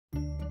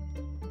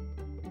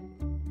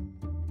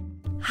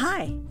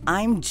Hi,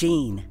 I'm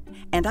Jean,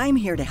 and I'm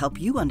here to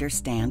help you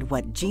understand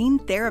what gene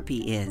therapy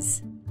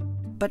is.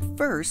 But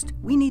first,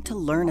 we need to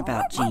learn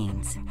about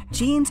genes.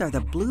 Genes are the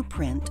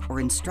blueprint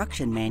or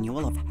instruction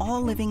manual of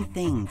all living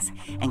things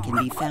and can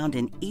be found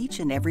in each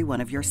and every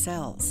one of your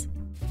cells.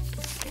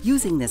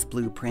 Using this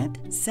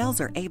blueprint,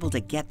 cells are able to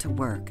get to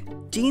work.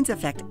 Genes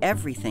affect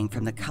everything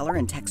from the color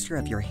and texture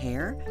of your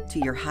hair, to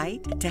your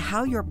height, to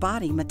how your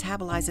body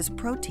metabolizes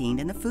protein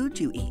in the food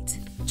you eat.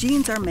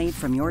 Genes are made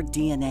from your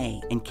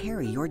DNA and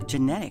carry your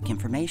genetic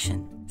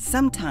information.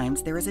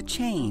 Sometimes there is a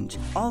change,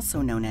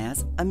 also known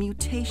as a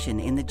mutation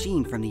in the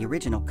gene from the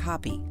original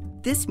copy.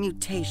 This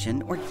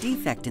mutation or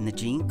defect in the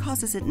gene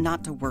causes it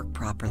not to work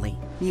properly.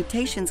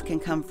 Mutations can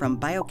come from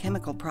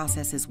biochemical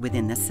processes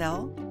within the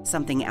cell,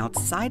 something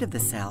outside of the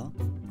cell,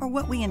 or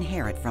what we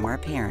inherit from our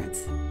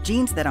parents.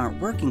 Genes that aren't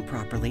working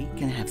properly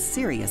can have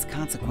serious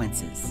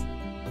consequences.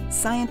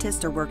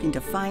 Scientists are working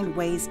to find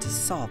ways to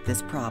solve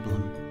this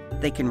problem.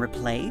 They can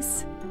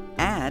replace,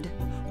 add,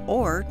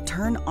 or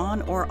turn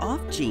on or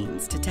off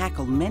genes to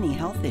tackle many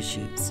health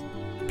issues.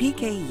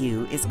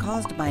 PKU is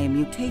caused by a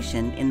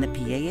mutation in the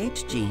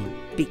PAH gene.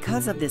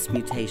 Because of this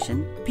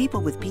mutation,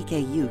 people with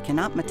PKU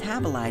cannot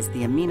metabolize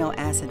the amino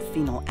acid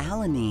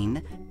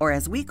phenylalanine, or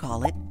as we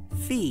call it,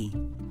 Phe.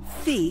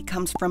 Phe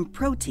comes from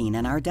protein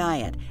in our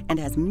diet and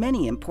has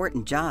many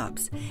important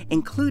jobs,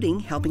 including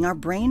helping our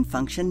brain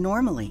function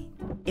normally.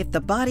 If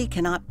the body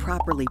cannot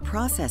properly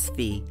process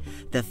Phe,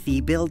 the Phe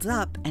builds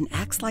up and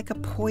acts like a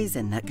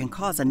poison that can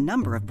cause a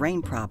number of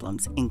brain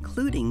problems,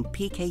 including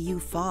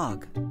PKU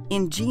fog.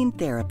 In gene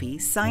therapy,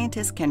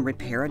 scientists can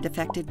repair a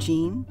defective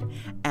gene,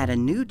 add a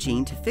new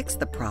gene to fix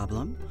the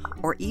problem,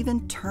 or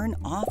even turn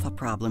off a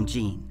problem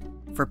gene.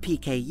 For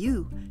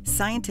PKU,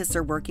 scientists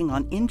are working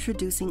on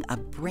introducing a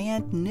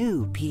brand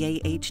new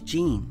PAH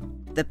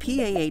gene. The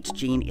PAH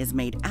gene is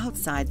made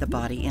outside the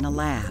body in a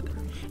lab,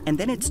 and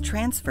then it's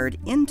transferred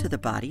into the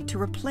body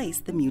to replace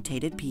the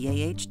mutated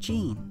PAH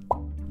gene.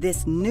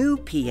 This new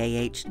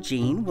PAH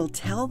gene will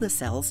tell the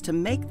cells to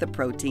make the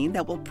protein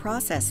that will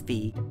process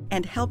Phe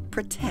and help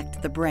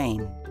protect the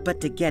brain.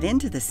 But to get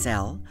into the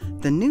cell,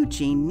 the new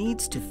gene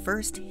needs to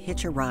first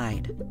hitch a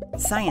ride.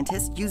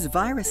 Scientists use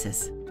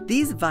viruses.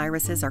 These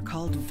viruses are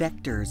called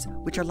vectors,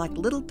 which are like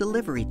little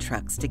delivery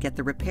trucks to get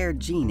the repaired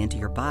gene into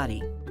your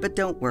body. But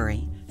don't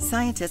worry,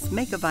 scientists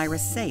make a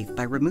virus safe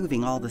by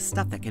removing all the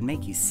stuff that can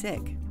make you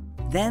sick.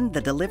 Then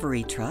the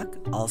delivery truck,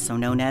 also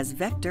known as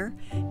vector,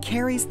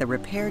 carries the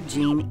repaired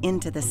gene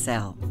into the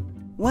cell.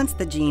 Once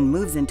the gene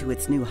moves into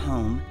its new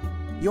home,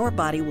 your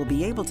body will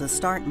be able to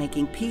start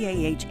making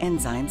PAH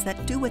enzymes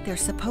that do what they're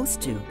supposed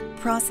to,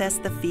 process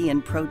the Phe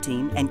and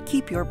protein and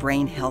keep your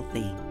brain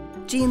healthy.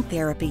 Gene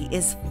therapy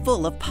is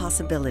full of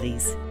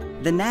possibilities.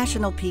 The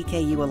National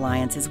PKU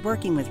Alliance is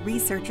working with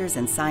researchers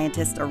and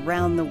scientists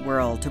around the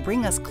world to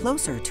bring us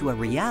closer to a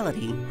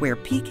reality where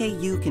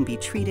PKU can be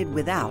treated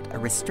without a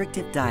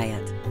restrictive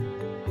diet.